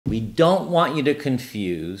We don't want you to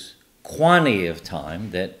confuse quantity of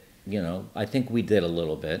time that, I think we did a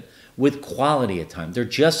little bit, with quality of time. They're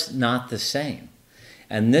just not the same.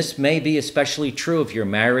 And this may be especially true if you're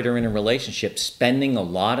married or in a relationship, spending a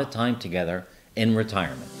lot of time together in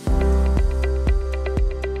retirement.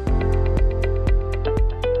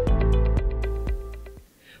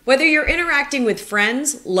 Whether you're interacting with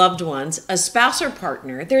friends, loved ones, a spouse, or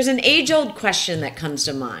partner, there's an age-old question that comes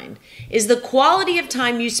to mind. Is the quality of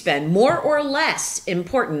time you spend more or less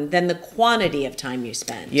important than the quantity of time you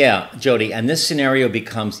spend? Yeah, Jody, and this scenario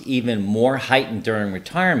becomes even more heightened during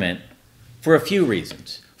retirement for a few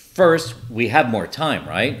reasons. First, we have more time,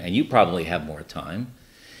 right? And you probably have more time.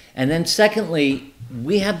 And then secondly,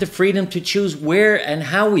 we have the freedom to choose where and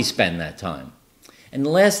how we spend that time. And the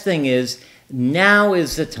last thing is, now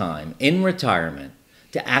is the time in retirement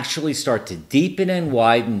to actually start to deepen and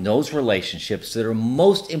widen those relationships that are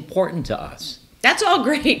most important to us. That's all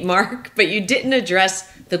great, Mark, but you didn't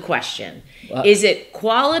address the question. Is it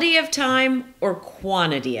quality of time or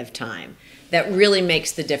quantity of time that really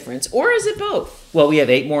makes the difference, or is it both? Well, we have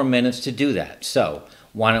 8 more minutes to do that. So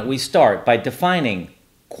why don't we start by defining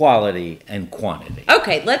quality and quantity?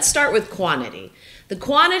 Okay, let's start with quantity. The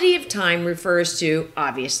quantity of time refers to,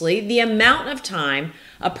 obviously, the amount of time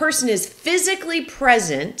a person is physically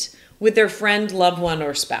present with their friend, loved one,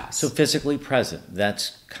 or spouse. So physically present,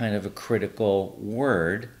 that's kind of a critical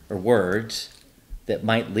word or words that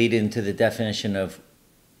might lead into the definition of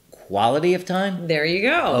quality of time? There you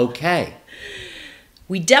go. Okay.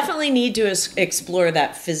 We definitely need to explore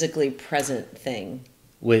that physically present thing.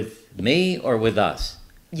 With me or with us?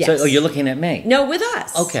 Yes. So you're looking at me? No, with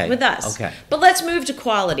us. Okay. With us. Okay. But let's move to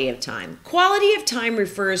quality of time. Quality of time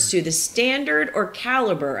refers to the standard or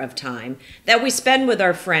caliber of time that we spend with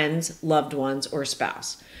our friends, loved ones, or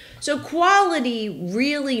spouse. So quality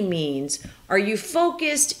really means, are you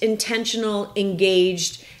focused, intentional,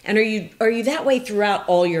 engaged, and are you that way throughout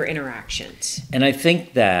all your interactions? And I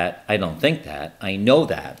know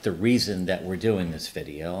that the reason that we're doing this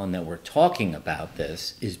video and that we're talking about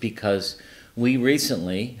this is because we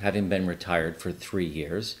recently, having been retired for 3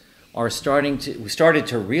 years, we started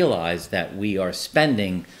to realize that we are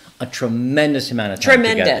spending a tremendous amount of time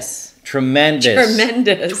together.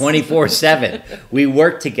 Tremendous. 24/7. We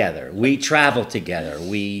work together. We travel together.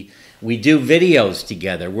 We do videos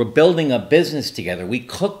together. We're building a business together. We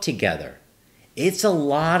cook together. It's a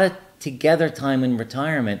lot of together time in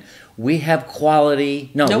retirement. We have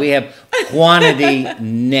quantity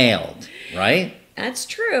nailed, right? That's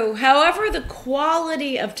true. However, the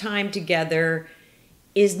quality of time together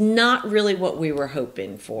is not really what we were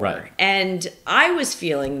hoping for. Right. And I was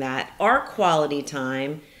feeling that our quality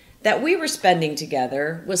time that we were spending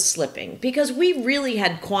together was slipping because we really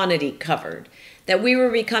had quantity covered. That we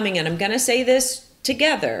were becoming, and I'm going to say this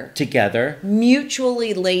together,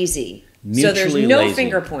 mutually lazy. So there's no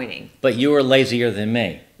finger pointing. But you were lazier than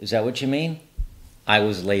me. Is that what you mean? I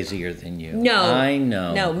was lazier than you. No. I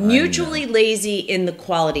know. No, mutually lazy in the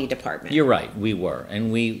quality department. You're right, we were.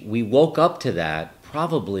 And we woke up to that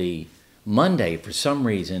probably Monday. For some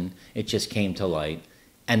reason, it just came to light.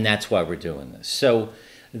 And that's why we're doing this. So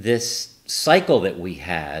this cycle that we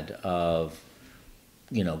had of,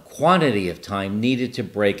 quantity of time needed to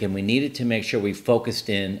break, and we needed to make sure we focused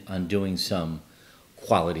in on doing some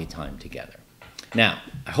quality time together. Now,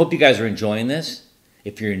 I hope you guys are enjoying this.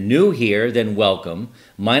 If you're new here, then welcome.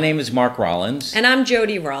 My name is Mark Rollins. And I'm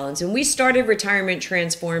Jody Rollins, and we started Retirement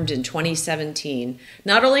Transformed in 2017,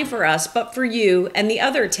 not only for us, but for you and the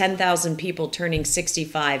other 10,000 people turning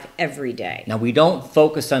 65 every day. Now, we don't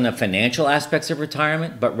focus on the financial aspects of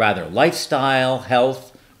retirement, but rather lifestyle, health,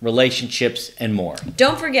 relationships, and more.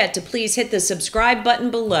 Don't forget to please hit the subscribe button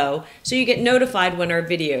below so you get notified when our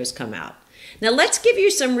videos come out. Now let's give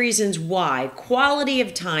you some reasons why quality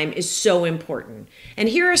of time is so important. And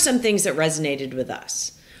here are some things that resonated with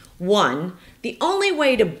us. 1, the only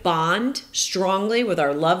way to bond strongly with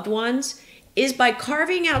our loved ones is by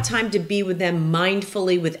carving out time to be with them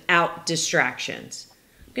mindfully without distractions.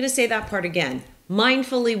 I'm going to say that part again.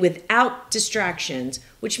 Mindfully without distractions,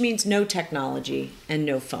 which means no technology and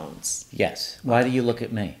no phones. Yes. Why do you look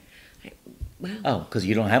at me? Well, oh, because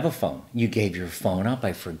you don't have a phone. You gave your phone up.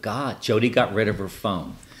 I forgot. Jody got rid of her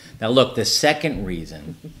phone. Now look, the second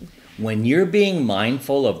reason, when you're being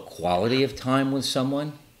mindful of quality of time with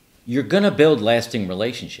someone, you're going to build lasting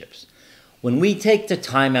relationships. When we take the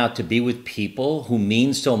time out to be with people who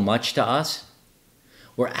mean so much to us,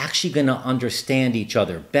 we're actually going to understand each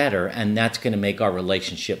other better, and that's going to make our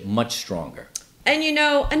relationship much stronger. And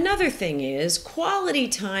another thing is quality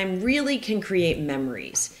time really can create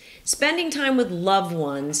memories. Spending time with loved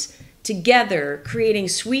ones together, creating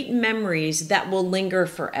sweet memories that will linger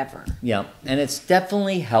forever. Yeah, and it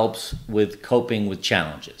definitely helps with coping with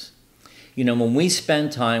challenges. You know, when we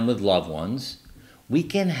spend time with loved ones, we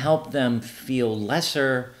can help them feel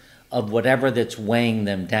lesser of whatever that's weighing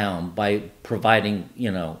them down by providing,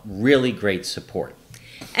 really great support.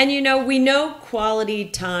 And we know quality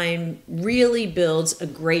time really builds a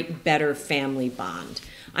great, better family bond.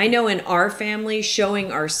 I know in our family,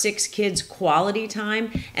 showing our 6 kids quality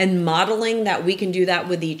time and modeling that we can do that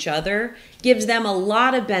with each other gives them a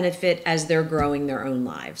lot of benefit as they're growing their own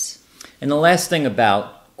lives. And the last thing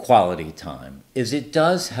about quality time is it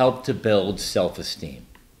does help to build self-esteem.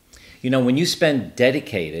 When you spend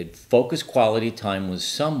dedicated, focused quality time with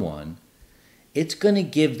someone, it's going to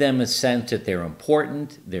give them a sense that they're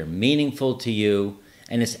important, they're meaningful to you,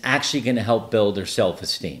 and it's actually going to help build their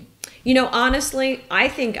self-esteem. Honestly, I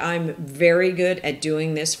think I'm very good at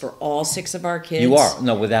doing this for all 6 of our kids. You are,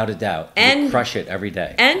 no, without a doubt. You crush it every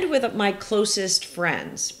day. And with my closest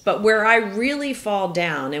friends. But where I really fall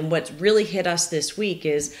down, and what's really hit us this week,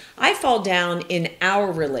 is I fall down in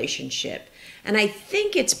our relationship. And I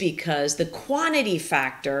think it's because the quantity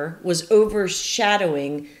factor was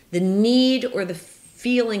overshadowing the need or the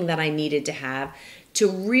feeling that I needed to have to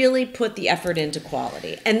really put the effort into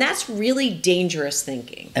quality. And that's really dangerous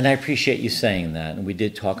thinking. And I appreciate you saying that. And we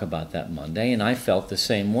did talk about that Monday, and I felt the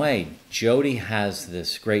same way. Jody has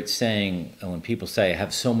this great saying when people say, I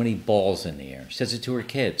have so many balls in the air. She says it to her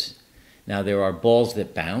kids. Now, there are balls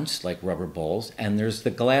that bounce, like rubber balls, and there's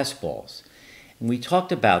the glass balls. And we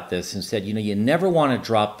talked about this and said, you never want to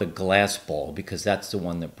drop the glass ball because that's the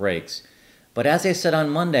one that breaks. But as I said on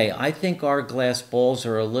Monday, I think our glass balls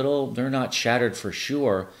are they're not shattered for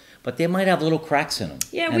sure, but they might have little cracks in them.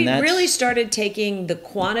 Yeah, we really started taking the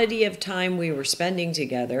quantity of time we were spending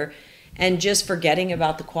together and just forgetting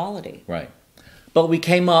about the quality. Right. But we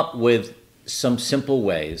came up with some simple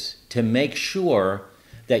ways to make sure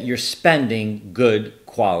that you're spending good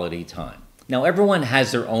quality time. Now, everyone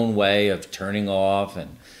has their own way of turning off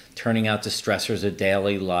and turning out the stressors of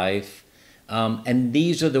daily life. And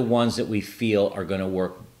these are the ones that we feel are going to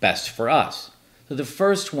work best for us. So the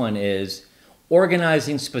first one is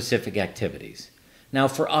organizing specific activities. Now,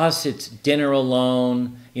 for us, it's dinner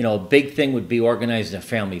alone. A big thing would be organizing a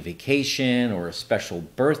family vacation or a special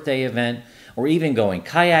birthday event, or even going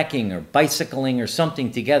kayaking or bicycling or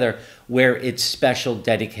something together where it's special,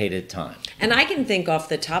 dedicated time. And I can think off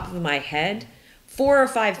the top of my head 4 or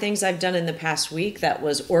 5 things I've done in the past week that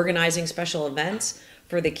was organizing special events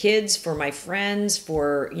for the kids, for my friends,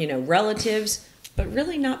 for, relatives, but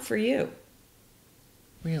really not for you.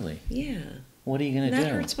 Really? Yeah. What are you going to do?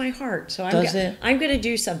 That hurts my heart. So I'm going to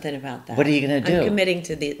do something about that. What are you going to do? I'm committing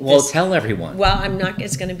to this. Well, tell everyone. Well, I'm not.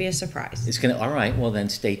 It's going to be a surprise. All right. Well, then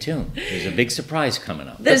stay tuned. There's a big surprise coming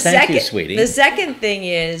up. Thank you, sweetie. The second thing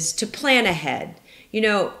is to plan ahead.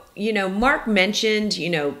 Mark mentioned,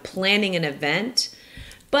 planning an event.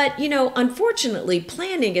 But, unfortunately,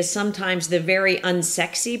 planning is sometimes the very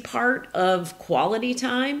unsexy part of quality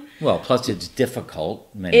time. Well, plus it's difficult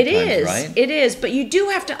many times, right? It is. But you do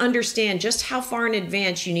have to understand just how far in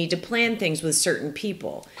advance you need to plan things with certain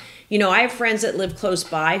people. I have friends that live close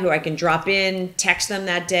by who I can drop in, text them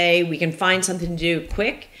that day. We can find something to do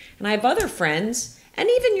quick. And I have other friends, and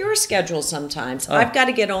even your schedule sometimes. I've got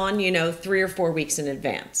to get on, 3 or 4 weeks in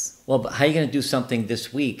advance. Well, but how are you going to do something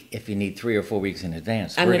this week if you need 3 or 4 weeks in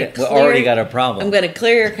advance? We already got a problem. I'm going to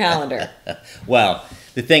clear your calendar. Well,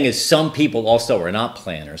 the thing is, some people also are not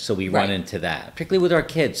planners, so we run into that. Particularly with our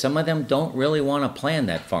kids. Some of them don't really want to plan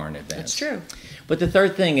that far in advance. That's true. But the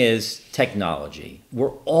third thing is technology.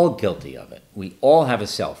 We're all guilty of it. We all have a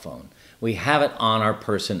cell phone. We have it on our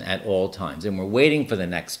person at all times. And we're waiting for the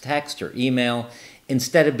next text or email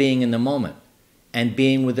instead of being in the moment and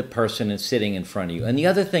being with the person and sitting in front of you. And the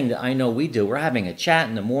other thing that I know we do, we're having a chat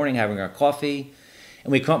in the morning, having our coffee,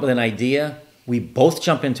 and we come up with an idea. We both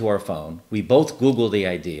jump into our phone. We both Google the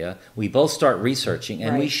idea. We both start researching,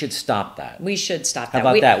 and we should stop that. We should stop that. How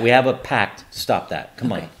about that? We have a pact. Stop that.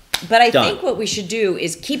 Come on. But I think what we should do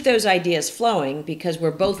is keep those ideas flowing because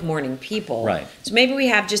we're both morning people. Right. So maybe we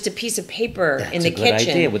have just a piece of paper in the kitchen. That's a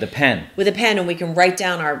good idea, with a pen. With a pen, and we can write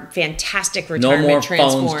down our fantastic retirement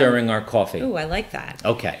transform. No more phones during our coffee. Ooh, I like that.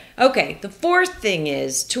 Okay. Okay, the fourth thing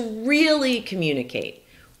is to really communicate.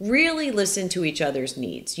 Really listen to each other's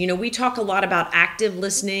needs. We talk a lot about active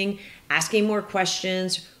listening, asking more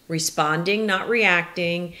questions, responding, not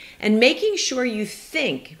reacting, and making sure you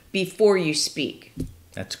think before you speak.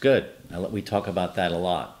 That's good. We talk about that a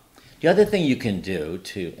lot. The other thing you can do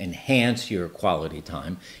to enhance your quality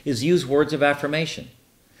time is use words of affirmation.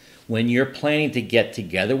 When you're planning to get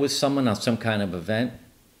together with someone on some kind of event,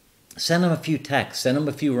 send them a few texts, send them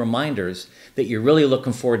a few reminders that you're really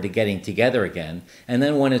looking forward to getting together again. And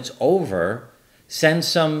then when it's over, send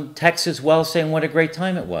some texts as well saying what a great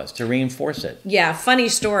time it was to reinforce it. Yeah, funny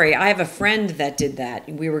story. I have a friend that did that.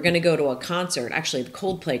 We were going to go to a concert, actually the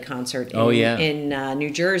Coldplay concert in New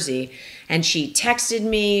Jersey. And she texted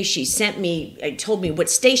me, she sent me, told me what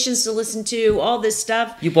stations to listen to, all this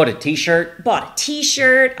stuff. You bought a t-shirt? Bought a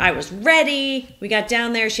t-shirt. I was ready. We got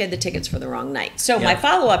down there. She had the tickets for the wrong night. So my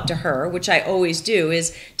follow-up to her, which I always do,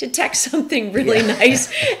 is to text something really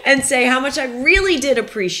nice and say how much I really did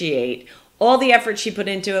appreciate all the effort she put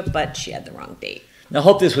into it, but she had the wrong date. Now, I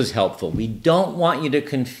hope this was helpful. We don't want you to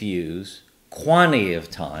confuse quantity of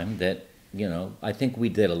time that, I think we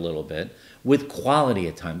did a little bit, with quality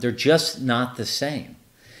of time. They're just not the same.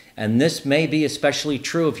 And this may be especially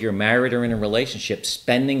true if you're married or in a relationship,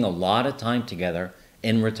 spending a lot of time together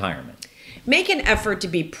in retirement. Make an effort to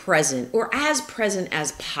be present, or as present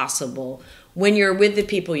as possible, when you're with the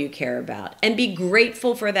people you care about, and be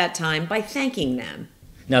grateful for that time by thanking them.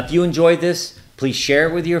 Now, if you enjoyed this, please share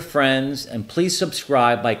it with your friends, and please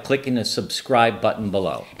subscribe by clicking the subscribe button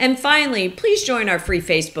below. And finally, please join our free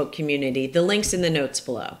Facebook community. The link's in the notes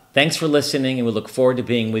below. Thanks for listening, and we look forward to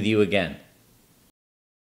being with you again.